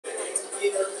It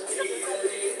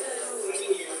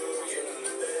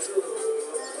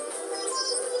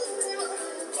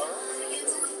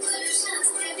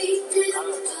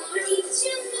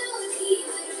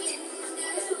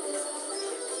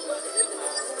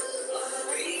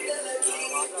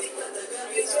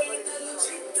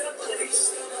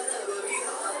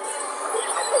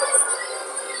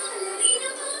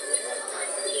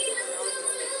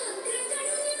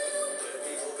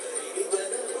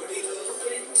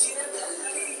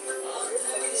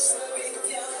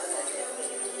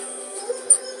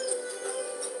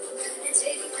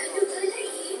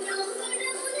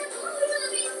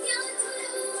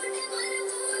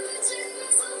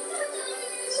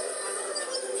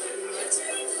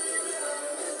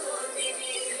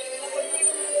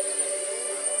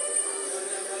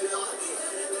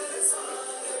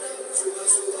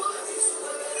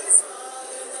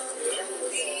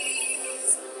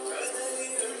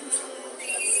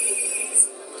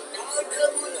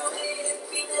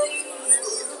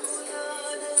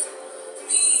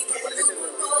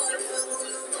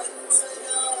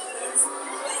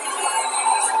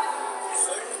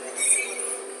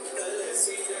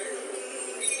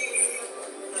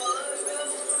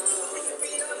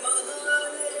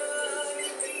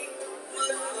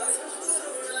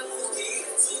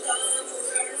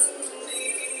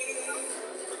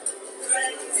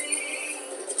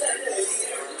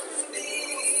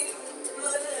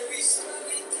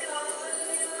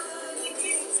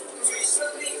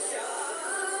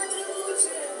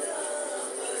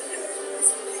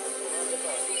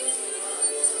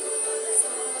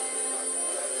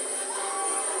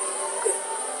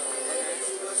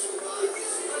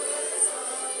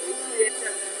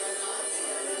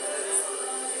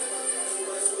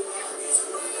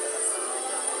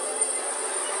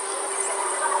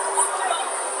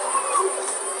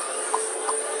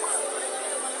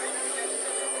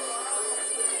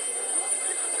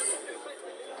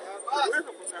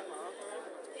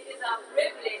is our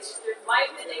privilege to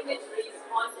invite the dignitaries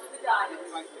onto the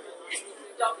dais.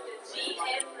 Dr.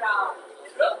 G.M. Rao,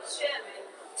 Group Chairman,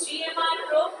 GMR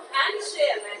Group and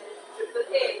Chairman,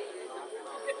 AAA.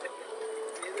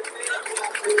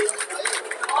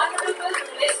 Honorable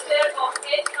Minister of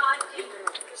HR&D,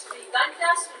 Shri Ganta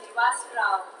Srinivas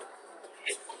Rao.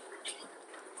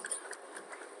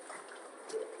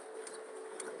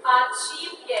 Our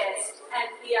chief guest, and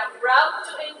we are proud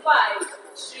to invite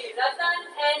Shri Ratan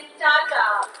N.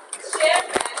 Tata,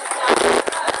 Chairman Tata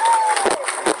Trust.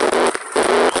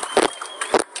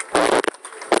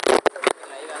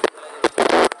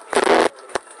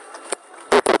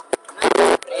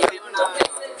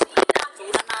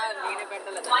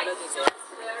 Vice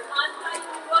Chancellor, Andhra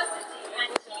University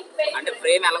and Chief Patron,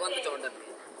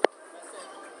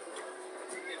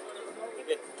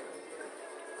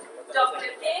 Dr.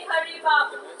 K. Hari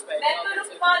Babu, Member of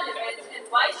Parliament and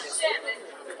Vice Chairman,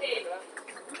 AAA.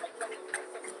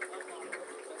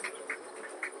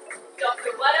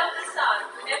 Dr. Vara Prasad,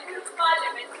 Member of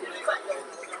Parliament, Tirupati.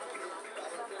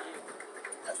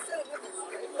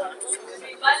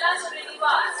 Sri Bala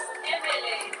Srinivas,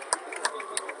 MLA.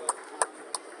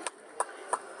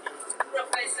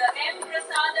 Professor M.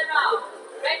 Prasad Rao,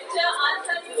 Rector,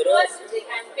 Andhra University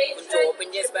and Patron, AAA.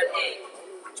 Professor A.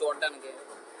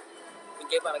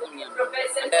 Niranjan,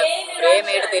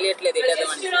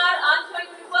 Registrar, Andhra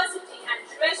University and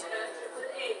Treasurer,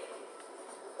 AAA.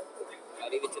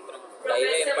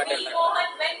 Professor V.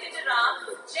 Mohan Venkataram,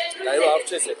 General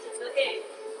Secretary, AAA.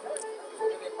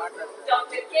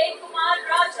 Dr. K. Kumar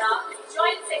Raja,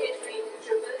 Joint Secretary,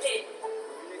 AAA.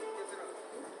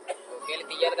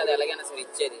 తీయాలి కదా ఎలాగైనా సరే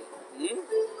ఇచ్చేది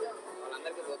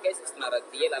వాళ్ళందరికీ bouquets ఇస్తున్నారు అది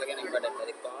తీయాలి అలాగైనా ఇంపార్టెంట్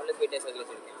అది కాళ్ళు పెట్టేసి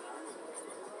వదిలేసి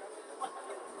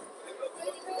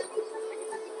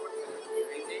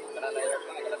ఇక్కడ లైవ్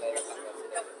ఇక్కడ live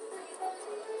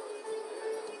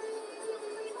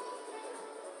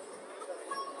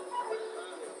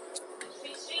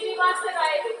Sri Srinivasa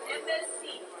Raidu, MSc.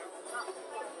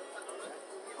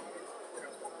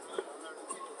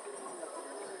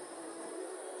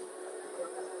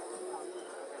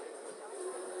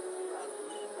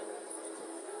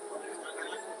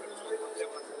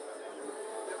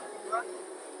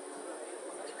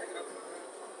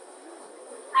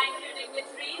 Thank you,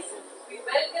 dignitaries. We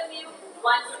welcome you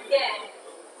once again.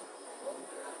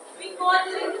 We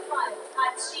cordially invite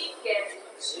our chief guest,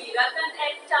 Shri Ratan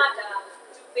N. Tata,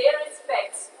 to pay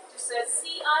respects to Sir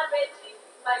C.R. Reddy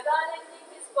by garlanding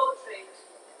his portrait.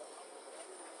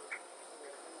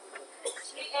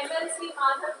 Shri MLC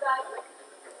Madhav Garu,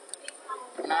 please come.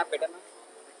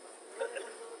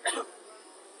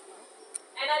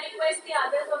 And I request the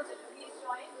others also to please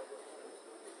join.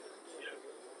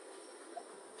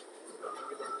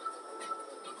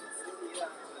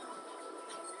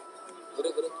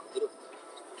 గురు.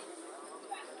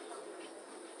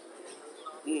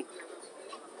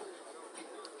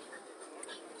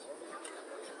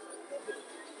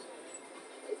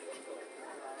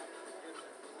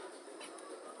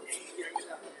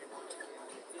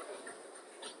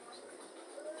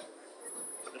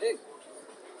 అంటే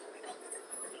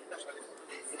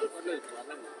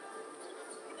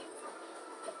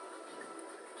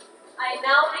I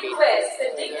now request the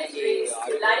dignitaries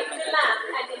to light the lamp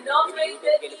and inaugurate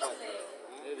the evening.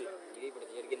 ఇది ఇప్పుడు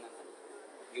జరిగిందంట.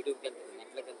 యూట్యూబ్కి వెళ్తుంది,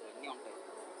 నెట్లోకి వెళ్తుంది, అన్నీ ఉంటాయి.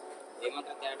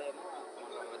 ఏమాత్రం తేడా ఏమో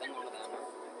మన విధంగా ఉండదు.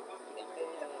 ఇదంటే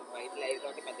బయట లైవ్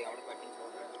కాబట్టి పెద్దగా ఎవడ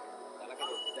పట్టించుకోవాలి. అలాగే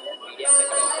మీడియా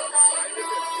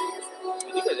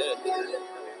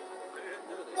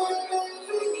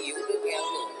యూట్యూబ్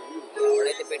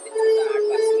ఎవడైతే పెట్టించుకుంటే ఆడ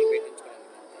పర్సనల్ పెట్టించుకోవడానికి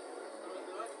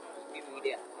ఈ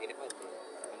మీడియా వెళ్ళిపోతుంది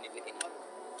అన్నిటికీ.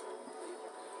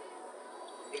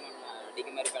 ఇది మనం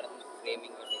అడిగి మరి పెడుతున్నాం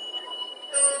ఫ్రేమింగ్ అంటే.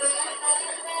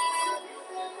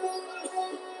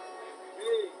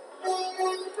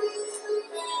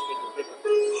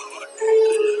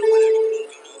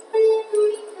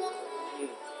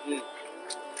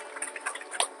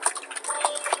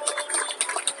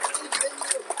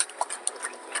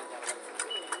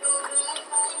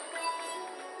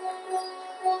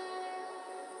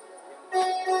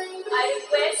 I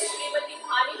request Srimati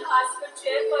Bhani Bhaskar,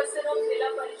 Chairperson of Zilla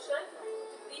Parishad,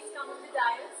 please come on the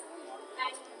dais,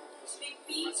 and Shri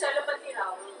P. Chalapati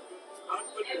Rao,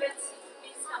 MLC,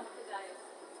 please come on the dais.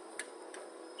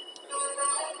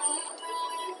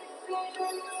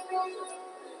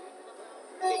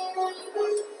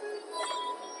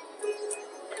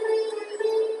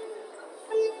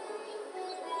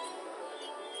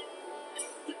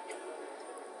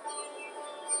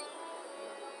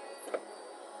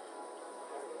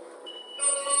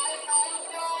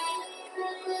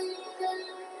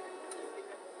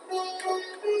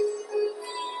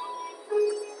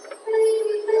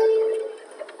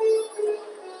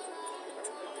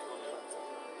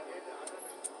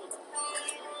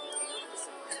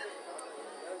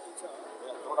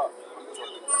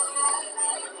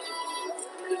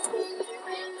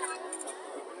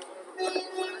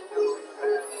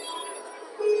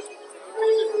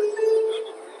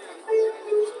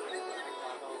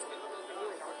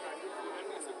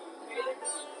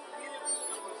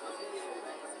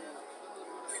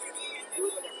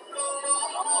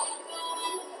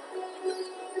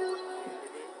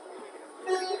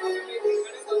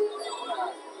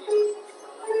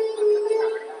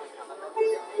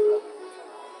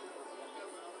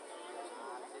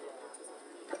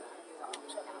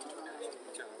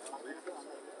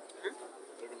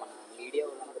 ఇది మన మీడియా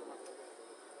వల్ల అక్కడ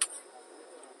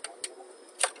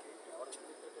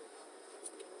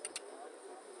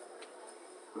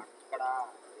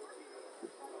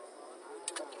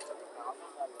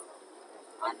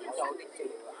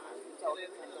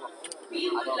We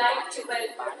would like to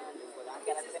welcome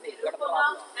Mrs. Nirupama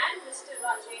and Mr.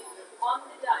 Rajendra on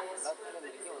the dais for a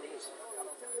presentation.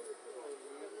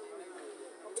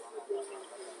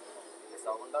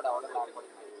 Sound develop లేకపోతుంది.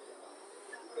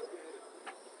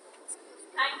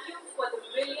 Thank you for the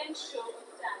brilliant show of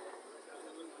talent.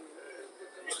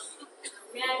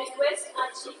 May I request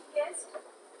our chief guest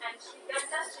and Sri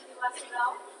Gata Srinivasa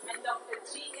Rao and Dr.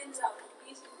 G. N. Rao to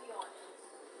please do the honor.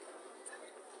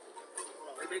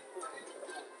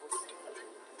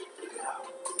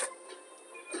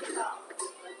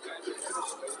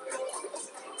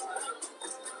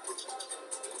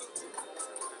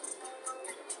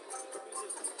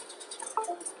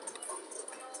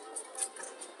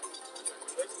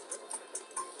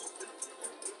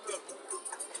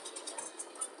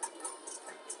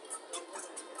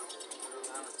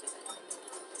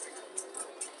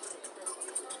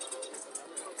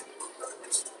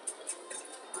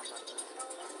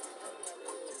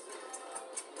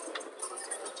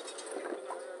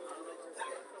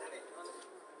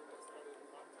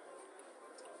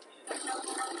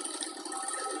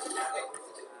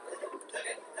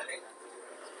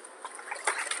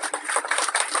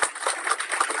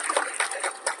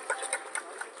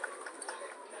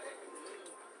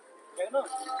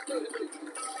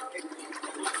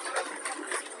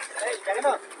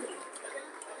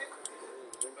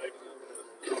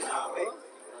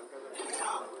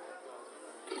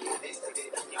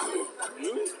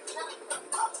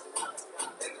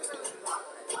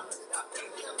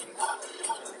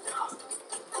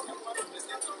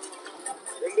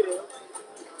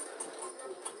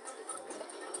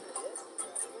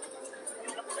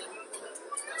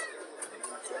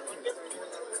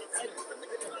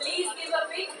 Please give a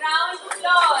big round of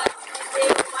applause.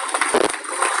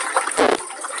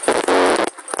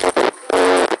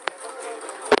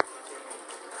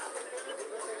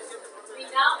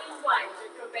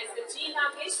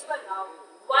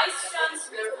 Vice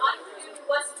Chancellor, Andhra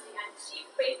University and Chief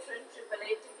Patron,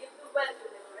 AAA, to give the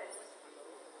welcome address.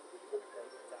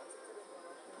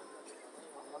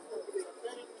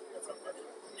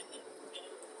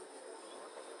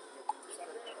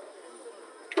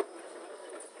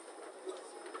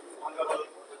 Honorable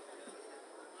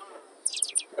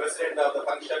President of the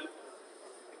function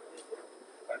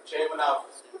and Chairman of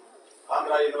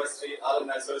Andhra University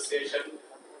Alumni Association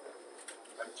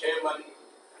and Chairman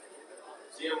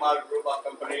GMR Group of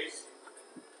Companies,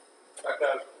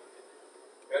 Dr.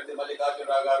 Reddy Mallikarjuna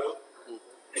Rao Garu,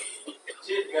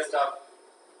 Chief Guest of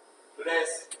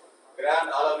today's Grand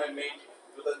Alumni Meet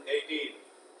 2018,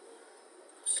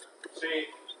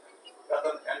 Sri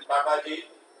Ratan N. Tata Ji,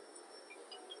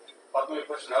 Padma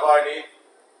Vibhushan Awardee,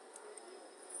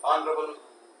 Honorable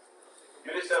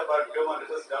Minister for Human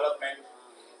Resource Development,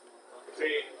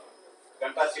 Sri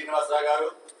Ganta Srinivas Rao Garu,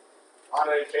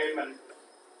 Honorary Chairman,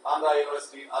 Andhra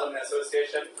University Alumni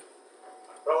Association,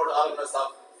 proud alumnus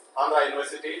of Andhra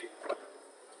University,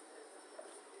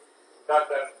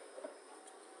 Dr.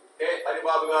 K.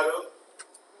 Haribabu Garu,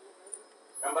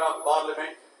 Member of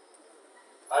Parliament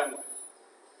and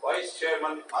Vice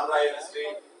Chairman, Andhra University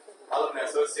Alumni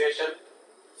Association,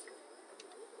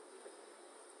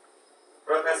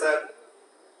 Professor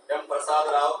M. Prasad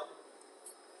Rao,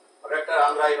 Rector,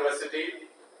 Andhra University,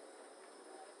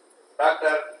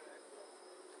 Dr.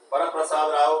 Varaprasad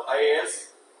Rao, IAS,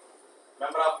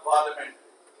 Member of Parliament,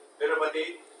 Tirupati,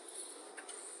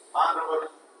 Honorable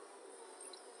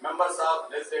Members of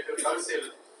Legislative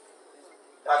Council,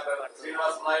 Dr.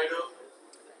 Srinivas Naidu,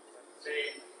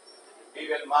 Sri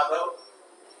D.N. Madhav,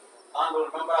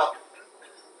 Honorable Member of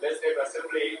Legislative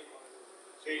Assembly,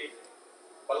 Sri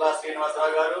Palla Srinivas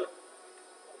Rao Garu,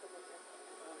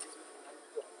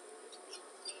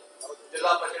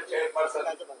 Jilla Parishad Chairperson,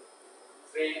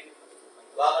 Sri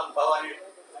Lalam Bhavani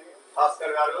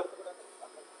Bhaskar Garu,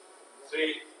 Sri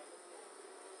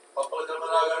Pappala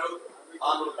Chandra Garu,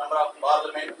 Honorable Member of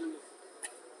Parliament,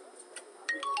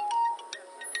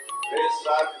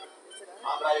 Registrar,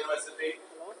 Andhra University,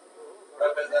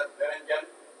 Professor Devanjan,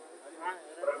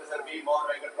 Professor B.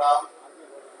 Mohan Venkatram,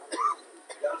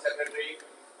 General Secretary,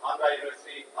 Andhra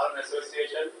University Alumni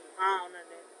Association,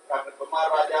 Dr. Kumar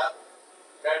Raja,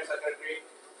 Joint Secretary,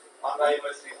 Andhra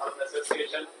University Alumni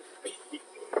Association,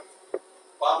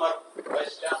 former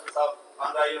Vice Chancellors of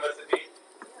Andhra University,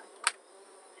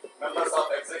 members of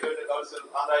Executive Council,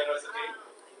 Andhra University,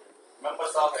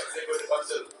 members of Executive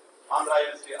Council, Andhra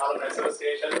University Alumni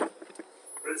Association,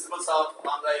 principals of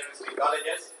Andhra University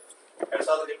colleges, heads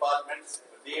of the departments,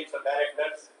 deans and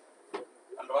directors,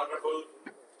 and wonderful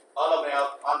alumni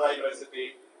of Andhra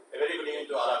University. A very good evening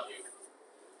to all of you.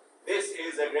 This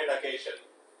is a great occasion.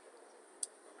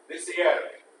 This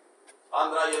year,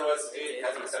 Andhra University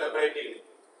has been celebrating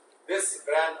this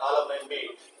grand alumni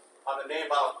meet on the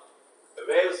name of the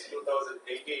Waves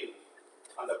 2018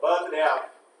 on the birthday of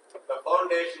the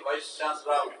Foundation Vice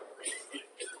Chancellor of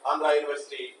Andhra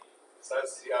University, Sir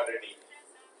C.R. Reddy.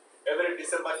 Every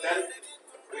December 10th,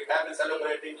 we have been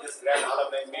celebrating this grand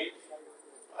alumni meet.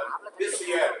 And this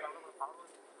year,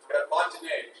 we are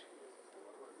fortunate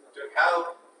to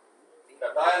have the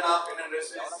Lion of Indian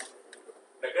Universities,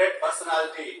 the great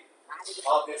personality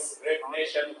of this great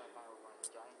nation,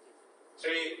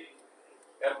 Sri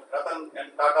Ratan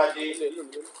N. Tata Ji. This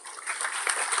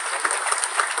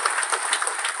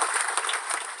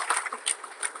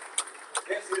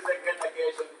is a great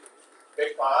occasion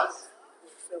because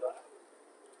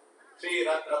Sri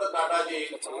Ratan Tata Ji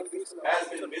has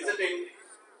been visiting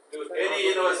to any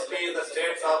university in the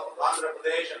states of Andhra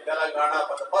Pradesh and Telangana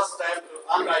for the first time to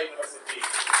Andhra University.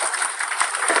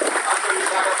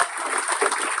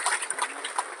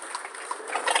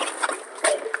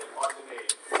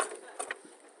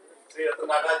 Sri Ratan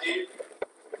Tata Ji,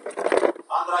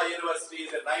 Andhra University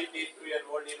is a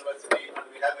 92-year-old university and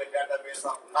we have a database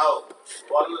of now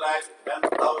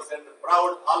 110,000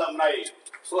 proud alumni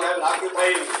who have been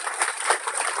occupying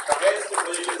the highest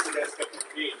positions in their respective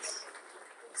fields.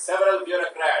 Several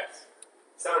bureaucrats,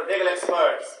 several legal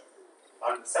experts,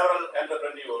 and several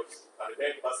entrepreneurs and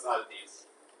great personalities.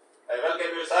 I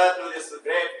welcome you, sir, to this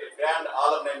great grand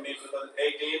alumni meet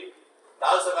 2018. I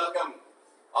also welcome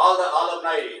all the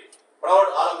alumni,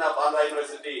 proud alumni of Andhra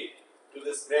University, to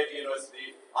this great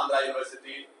university, Andhra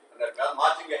University, and are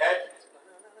marching ahead.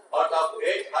 Out of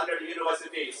 800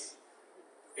 universities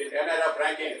in NRF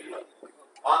ranking,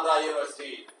 Andhra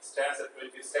University stands at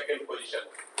 22nd position.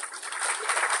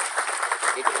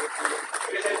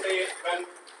 Recently, when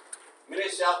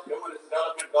Ministry of Human Resource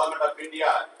Development, Government of India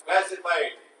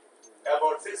classified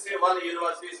about 61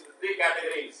 universities in 3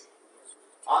 categories,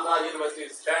 Andhra University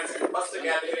stands in first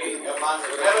category among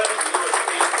 11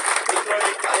 universities,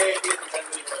 including IITs and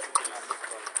central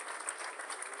universities.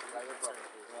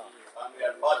 And we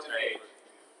are fortunate,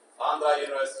 Andhra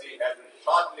University has been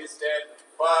shortlisted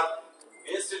for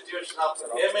Institution of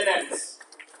Eminence.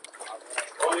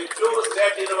 Only 2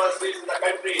 state universities in the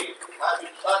country have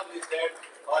been shortlisted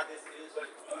for this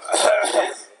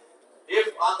institution. If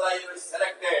Andhra University is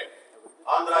selected,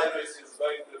 Andhra University is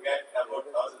going to get about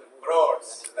 1,000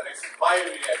 crores in the next 5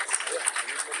 years.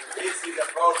 This is a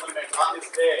proud moment on this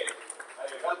day. I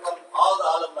welcome all the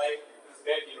alumni to this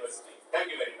great university. Thank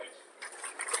you very much.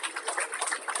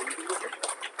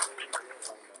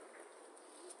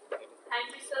 Thank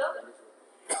you, sir.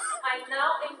 I now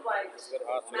invite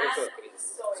Man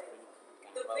Soil,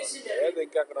 the visionary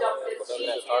Dr.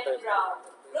 G.M. Rao,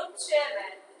 Group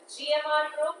Chairman, GMR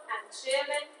Group and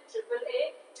Chairman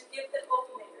AAA to give the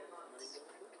opening remarks.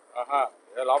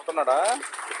 లాపుతున్నాడా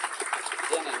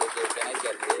ఇదేనండి గణేష్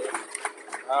గారికి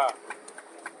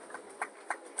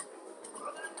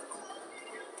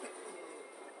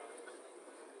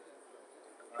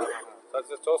సరే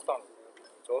సరే చూస్తాను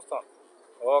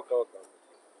okay okay సరే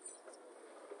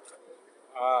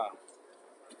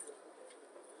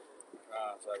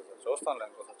సరే చూస్తానులే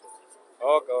ఇంకోసారి చూస్తాను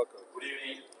okay okay Good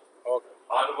evening, okay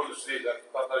Honorable Sri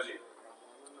Tataji,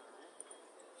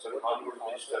 Sir Honorable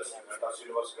Ministers, Nata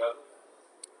Srinivas Garu,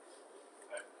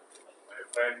 and my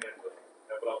friend and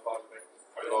member of Parliament,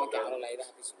 Adivak Garu, కెమెరాలో ఐదు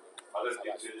office other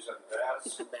dignitaries and players,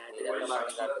 Vice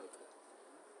Chancellor,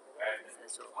 and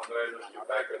Andhra University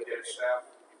faculty and staff,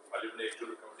 alumni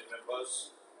student committee members,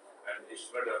 and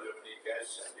esteemed alumni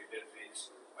guests and dignitaries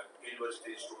and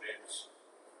university students.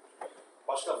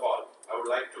 First of all, I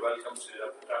would like to welcome Sri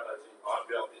Ratan Tataji on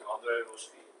behalf of the Andhra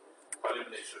University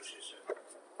Alumni Association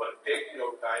for taking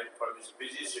out time from his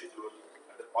busy schedule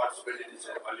and participating in this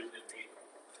alumni meeting.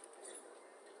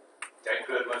 Thank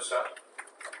you very much, sir.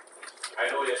 I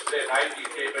know yesterday night he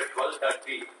came at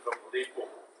 12:30 from Udaipur,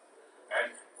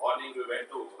 and morning we went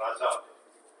to Raza.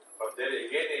 From there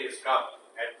again he has come,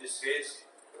 and this says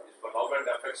is for love and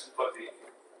affection for the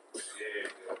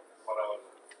for our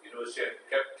university and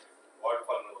kept what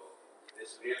for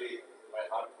this really my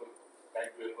heartful. Thank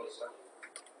you very much, sir.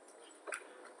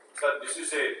 Sir, this is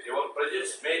your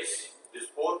presence makes this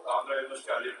 4th Andhra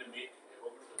University alumni meet a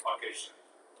wonderful occasion.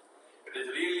 It is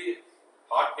really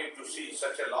heartening to see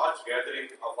such a large gathering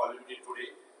of alumni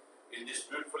today in this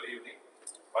beautiful evening.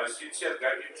 My sincere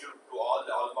gratitude to all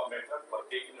the alma mater for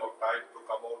taking your time to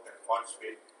come out and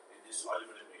participate in this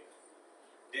alumni meet.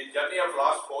 The journey of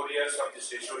last 4 years of this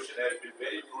association has been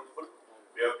very fruitful.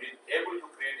 We have been able to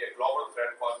create a global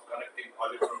platform connecting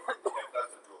alumni across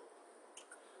the globe.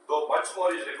 Though much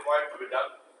more is required to be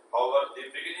done, however, the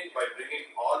beginning by bringing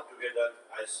all together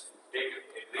has taken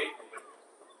a great moment.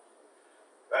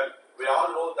 Well, we all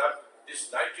know that this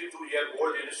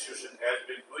 92-year-old institution has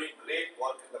been doing great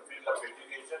work in the field of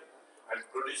education and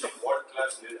producing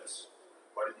world-class leaders.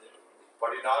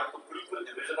 But in order to fulfill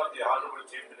the vision of the Honorable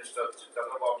Chief Minister,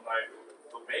 Chandrababu Naidu,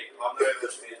 to make Andhra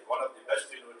University one of the best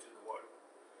universities in the world,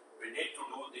 we need to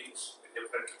do things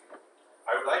differently.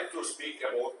 I would like to speak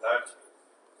about that.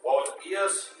 Over the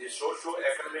years, the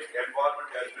socio-economic environment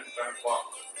has been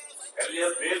transformed. Earlier,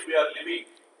 where we are living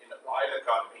in an oil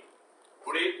economy,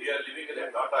 today we are living in a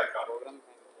data economy.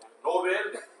 Nowhere,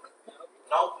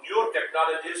 now new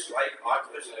technologies like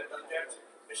artificial intelligence,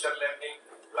 machine learning,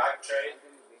 blockchain,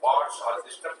 bots are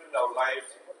disrupting our lives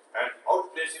and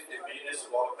outplacing the business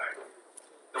of our time.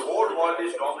 The whole world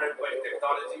is dominated by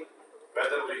technology,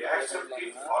 whether we accept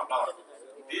it or not.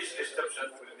 These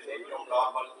disruptions will be the new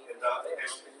normal in the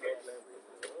next decade.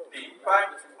 The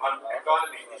impact on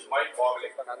economy is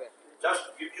mind-boggling. Just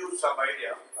to give you some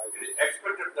idea, it is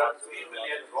expected that 3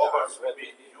 million robots will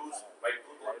be used by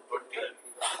 2020.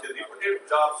 The repetitive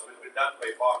jobs will be done by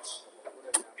bots.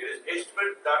 It is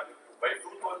estimated that by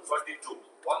 2022,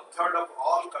 1/3 of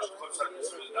all customer service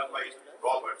will be done by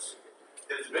robots.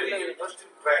 There is very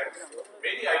interesting trend.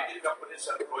 Many IT companies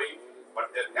are growing, but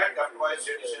their net employees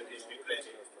addition is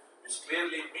decreasing, which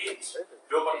clearly means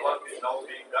human work is now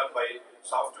being done by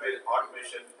software,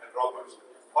 automation, and robots.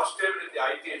 First ever in the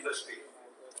IT industry,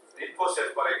 Infosys,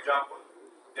 for example,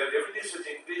 their revenues is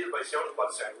increased by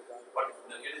 7%, but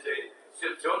it is a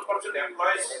 7%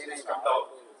 employees is come down,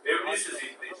 revenues is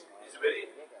increased. It's a very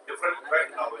different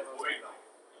trend now, it's moving now.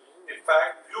 In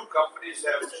fact, few companies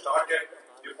have started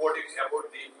reporting about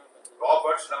the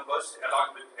robots numbers along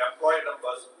with employee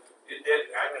numbers in their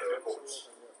annual reports.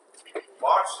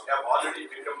 Bots have already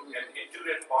become an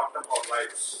integrated part of our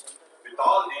lives. With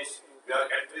all this, we are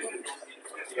entering into the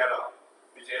infinite era,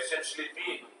 which essentially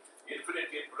means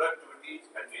infinity in productivity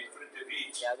and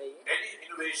any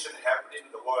innovation happening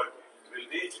in the world will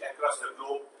reach across the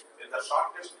globe in the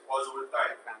shortest possible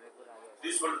time.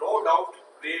 This will no doubt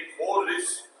create more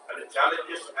risks and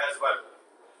challenges as well.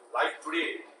 Like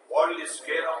today, world is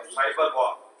scared of cyber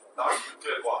war, not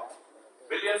nuclear war.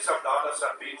 Billions of dollars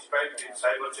are being spent in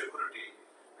cyber security.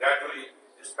 Gradually,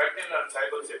 the spending on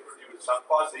cyber security will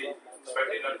surpass the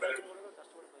spending on military.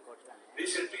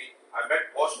 Recently, I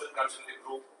met Boston Consulting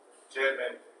Group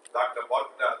Chairman Dr.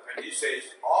 Butler, and he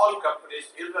says all companies,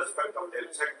 irrespective of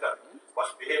their sector,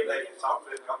 must behave like a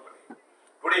software company.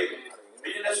 Today,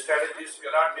 business strategies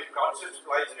cannot be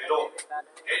conceptualized alone.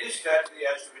 Any strategy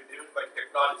has to be driven by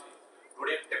technology.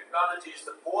 Today, technology is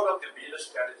the core of the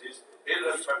business strategies,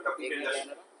 irrespective of the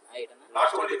industry. Not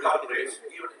only corporates,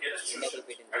 even institutions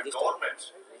and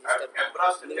governments have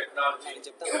embraced the technology in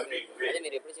a big way.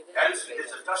 Else, it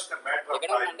is just a matter of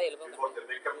time before they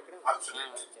become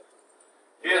obsolete.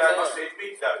 Here I must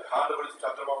admit that Honorable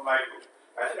Chandrababu Naidu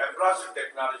has embraced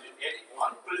technology in an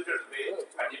unprecedented way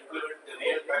and implemented the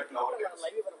real-time governance.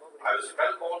 I was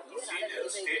spellbound to see the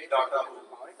state data room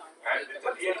and with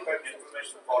the real-time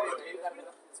information following,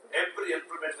 every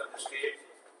information of the state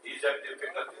is at their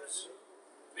fingertips.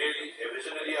 Really, a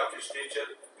visionary of his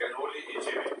nature can only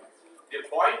achieve it. The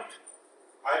point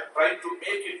I am trying to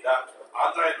make it that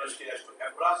Andhra University has to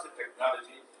embrace the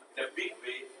technology in a big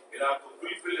way in order to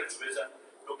fulfill its vision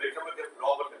to becoming a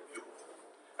global youth.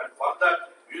 And for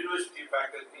that, university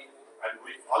faculty and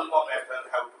we alma mater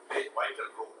have to play a vital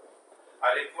role.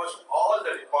 I request all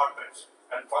the departments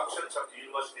and functions of the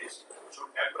universities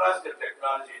should embrace the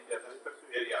technology in their respective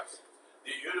areas.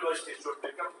 The university should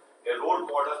become a role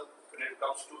model when it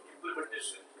comes to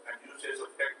implementation and usage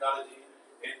of technology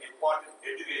in important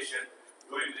education,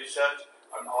 doing research,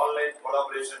 and online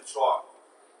collaboration, and so on.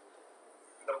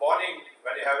 In the morning,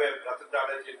 when you have a Ratan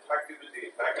Tata interacting with the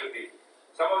faculty,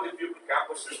 some of the people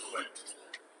campus implement.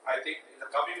 I think in the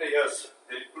coming years,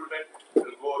 the improvement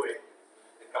will go away.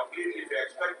 Completely, if you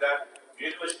expect that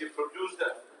university produce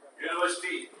the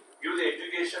university, give the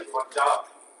education for job,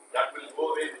 that will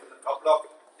go away in a couple of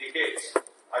decades.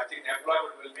 I think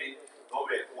employment will be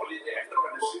nowhere. Only the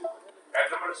entrepreneurship.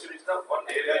 Entrepreneurship is the one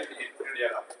area in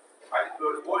India. I think we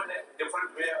will go in a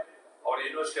different way. Our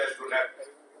university has to learn.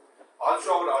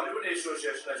 Also, our alumni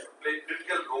association has to play a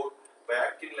critical role by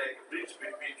acting like a bridge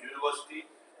between university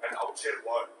and outside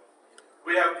world.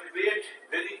 We have to create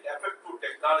very effective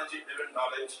technology-driven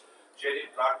knowledge sharing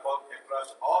platform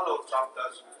across all our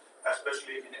chapters,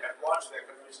 especially in advanced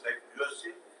economies like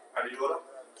USA and Europe,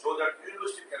 so that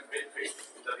university can benefit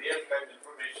with the real-time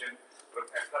information from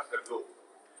across the globe.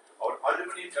 Our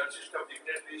alumni consist of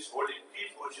dignitaries holding key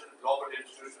positions in global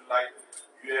institutions like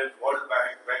UN, World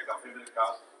Bank, Bank of America.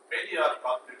 Many are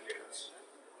corporate leaders.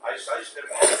 I suggest that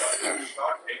all alumni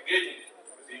start engaging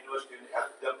with the university and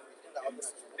help them in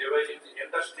devising the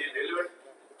industry-relevant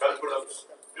curriculums,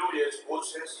 new age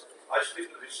courses,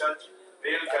 artificial research,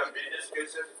 real-time business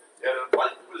cases. There are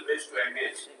multiple ways to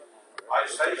engage. I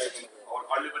suggest our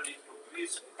alumni to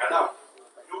please adopt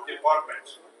new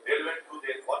departments relevant to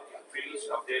their working fields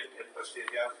of their interest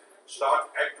areas, start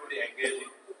actively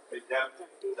engaging with them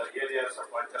in the areas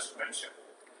of I just mentioned.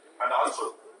 And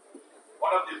also,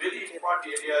 one of the very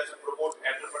important areas to promote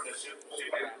entrepreneurship,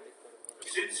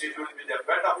 since it will be the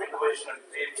bed of innovation and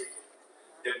training,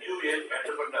 the new age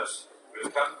entrepreneurs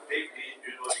will come take the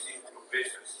university to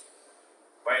places.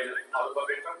 While alma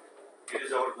mater, it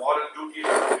is our moral duty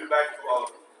to give back to our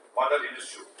mother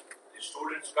institute. The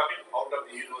students coming out of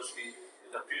the university is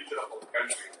the future of our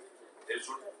country. They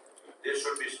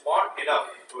should be smart enough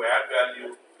to add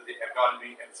value to the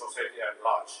economy and society at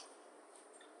large.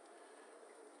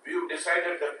 We have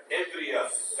decided that every year,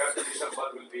 10th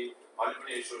December will be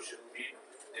Alumni Association meet,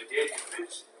 the date is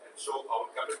fixed, and show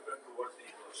our commitment towards the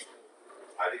university.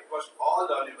 I request all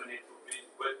the alumni to please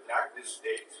flag this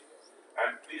date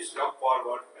and please come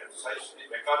forward and cite the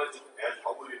mechanism as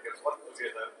how we can work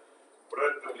together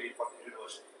productively for the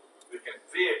university. We can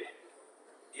create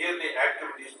yearly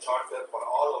activities charter for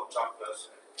all our chapters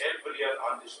every year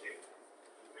on this date.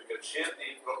 We can share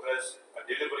the progress and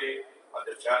delivery on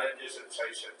the challenges and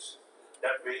sessions.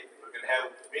 That way, we can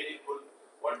have meaningful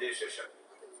one-day session.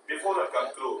 Before I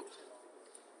conclude,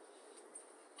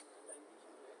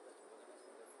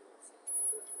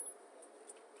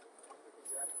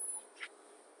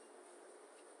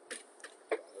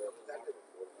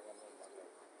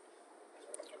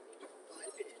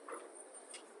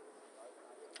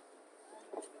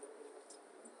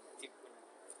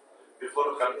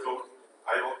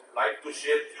 I would like to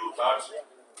share few thoughts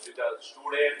with the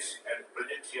students and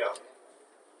present here.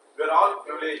 We are all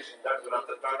privileged that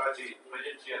Ratan Tata ji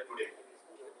present here today.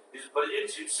 The His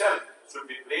presence itself should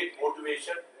be great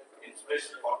motivation,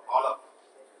 inspiration for all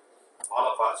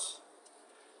of us.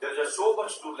 There is so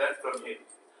much to learn from him.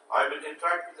 I have been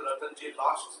interacting with Ratanji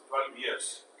last 12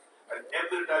 years, and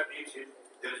every time I meet him,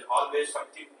 there is always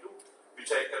something new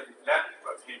which I can learn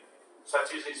from him.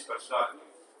 Such is his personality.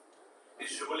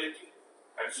 His humility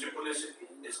and simplicity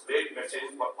is great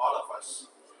message for all of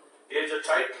us. He is a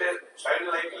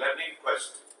childlike learning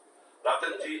quest.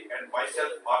 Ratanji and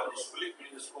myself are on the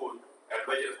Philippines School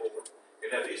Advisory Board.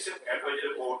 In a recent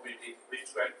Advisory Board meeting,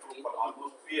 which went through for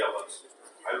almost 3 hours,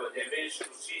 I was amazed to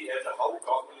see as how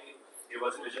calmly he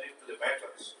was listening to the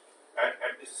matters. And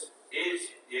at this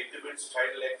age, he exhibits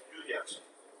childlike curiosity.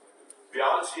 We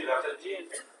all see Ratanji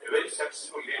a very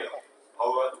successful leader.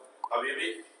 However, I'm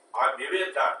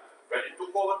aware that when he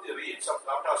took over the reins of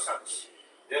Tata Sons,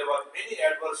 there were many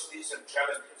adversities and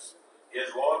challenges. He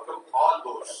has overcome all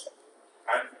those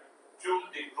and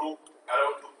tuned the group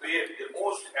around to create the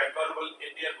most admirable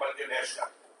Indian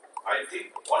multinational. I think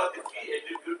one of the key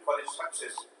attributes for his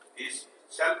success is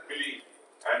self-belief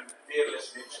and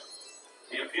fearless nature.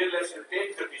 He is fearless to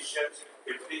take the decisions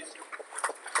if it is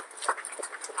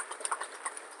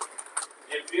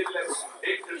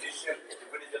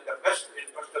in the best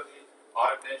interest of the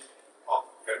organization of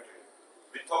the country.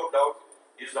 Without doubt,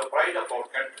 he is the pride of our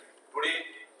country. Today,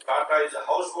 Tata is a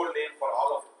household name for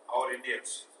all of our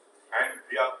Indians, and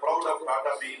we are proud of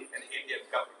Tata being an Indian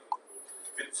company.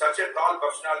 With such a tall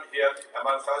personality here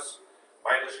amongst us,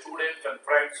 my students and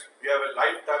friends, we have a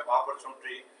lifetime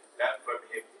opportunity to learn from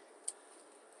him.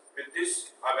 With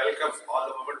this, I welcome all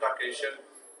the movement occasion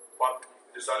for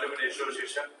this alumni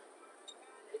association.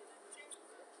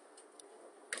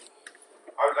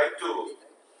 I would like to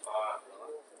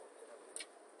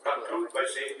conclude by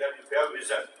saying that if we have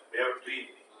vision, we have a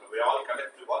dream, we all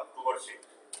connect to work towards it,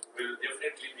 we will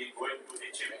definitely be going to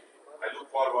achieve it. I look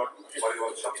forward for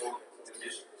your support in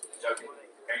this journey.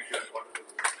 Thank you and wonderful.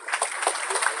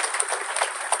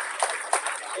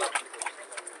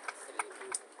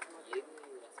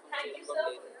 Thank you, sir,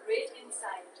 for the great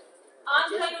insight.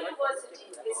 Andhra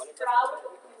University is proud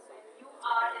of you and you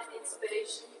are an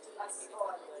inspiration to us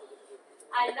all.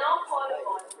 I now call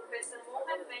upon Professor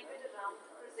Mohan Venkataram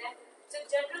to present the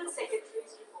General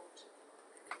Secretary's report.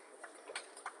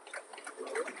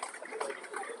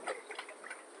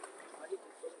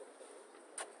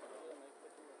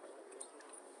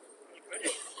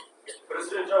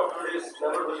 President of today's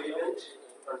memorable event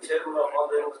and Chairman of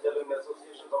Andhra University Alumni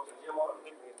Association, Dr. Jimar,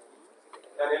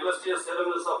 an illustrious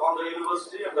alumnus of Andhra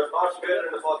University and the torchbearer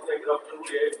and the pathmaker of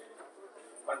AAA,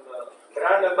 and the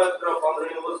Grand Ambassador of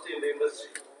Andhra University in the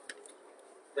industry.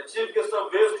 The Chief Guest of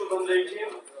Waves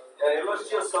 2018, an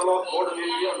illustrious son of modern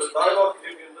India and the dialogue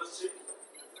in the industry,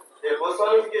 a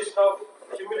personification of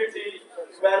humility,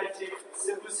 humanity,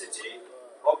 simplicity,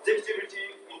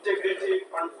 objectivity, integrity,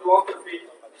 and philanthropy,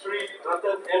 Sri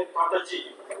Ratan N.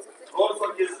 Tataji, known for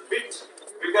his wit,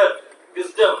 vigor,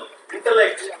 wisdom,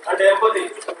 intellect, and empathy.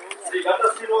 Sri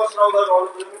Ganda Srinivas Rao,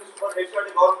 Honorable Minister for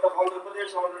Executive Government of Andhra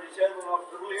Pradesh, Honorable Chairman of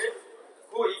AAA,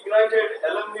 who ignited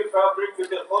alumni fabric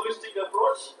with a holistic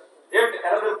approach, yet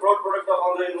another proud product of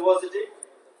Andhra University.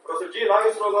 Professor G.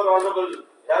 Nageswara, Honorable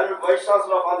Daniel Vice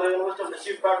Chancellor of Andhra University and the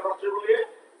Chief Patron of AAA,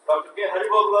 Dr. K.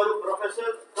 Haribabu, Professor,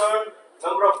 turned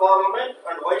Member of Parliament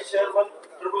and Vice Chairman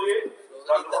AAA,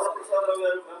 Dr. Varaprasad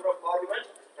Ravi, Member of Parliament,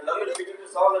 and other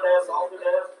dignitaries on the dais,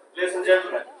 ladies and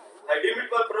gentlemen. I deem it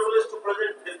my privilege to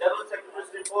present the General Secretary's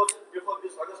report before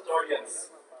this august audience.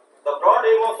 The broad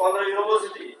aim of Andhra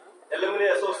University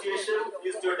Alumni Association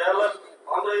is to develop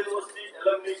Andhra University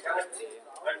alumni connect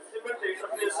and cement the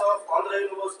interface of Andhra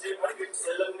University and its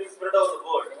alumni spread over the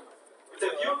world. With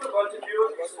a view to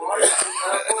contribute towards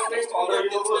transforming Andhra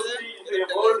University into a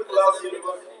world-class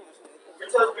university,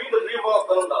 which has been the dream of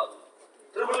Karunda.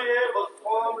 AAA was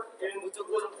formed in 2005.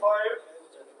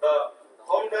 The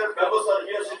founder members are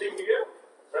here sitting here,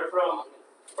 right from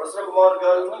Prasna Kumar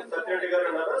Garu, Satya Garu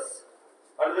and others.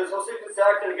 And the society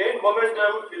act and gained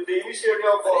momentum with the initiative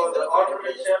of the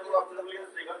honorary chairman of AAA,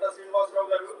 Sri Ganda Srinivas Rao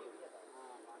Garu,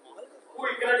 who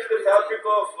ignited the fabric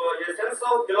of a sense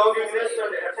of belongingness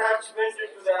and attachment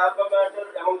to the alma mater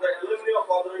among the alumni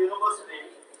of Andhra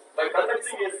University by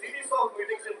conducting a series of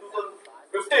meetings in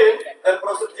 2015 and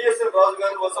Professor J.S.M.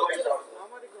 Rajgaru was the vice chancellor.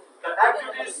 The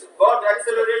activities got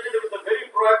accelerated with the very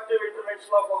proactive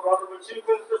intervention of our Honorable Chief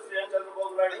Minister Sri N.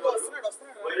 Chandrababu Naidu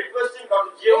by requesting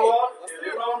Dr. G.M.R., a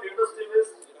renowned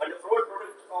industrialist and a proud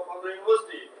product of Andhra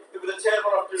University, to be the chairman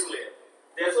of AAA.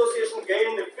 The association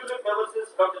gained a fillip ever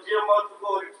since Dr. G.M.R. took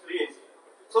over its reins.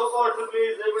 So far,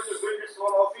 AAA is able to build its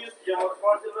own office, G.M.R.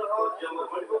 Smart Center Hall, G.M.R.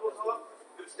 Multipurpose Hall,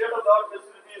 with state-of-the-art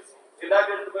facilities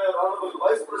inaugurated by our Honorable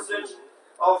Vice President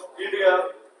of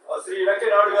India, Sri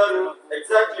Venkaiah Garu,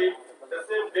 exactly the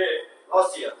same day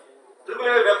last year.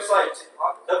 AAA website,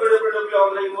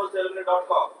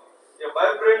 www.onlineuniversityalumni.com, a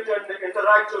vibrant and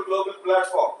interactive global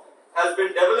platform, has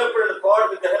been developed and powered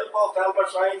with the help of Albert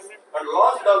Science and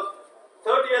launched on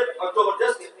 30th October,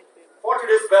 just 40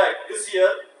 days back this year,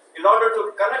 in order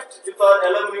to connect with our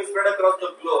alumni spread across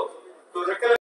the globe to reconnect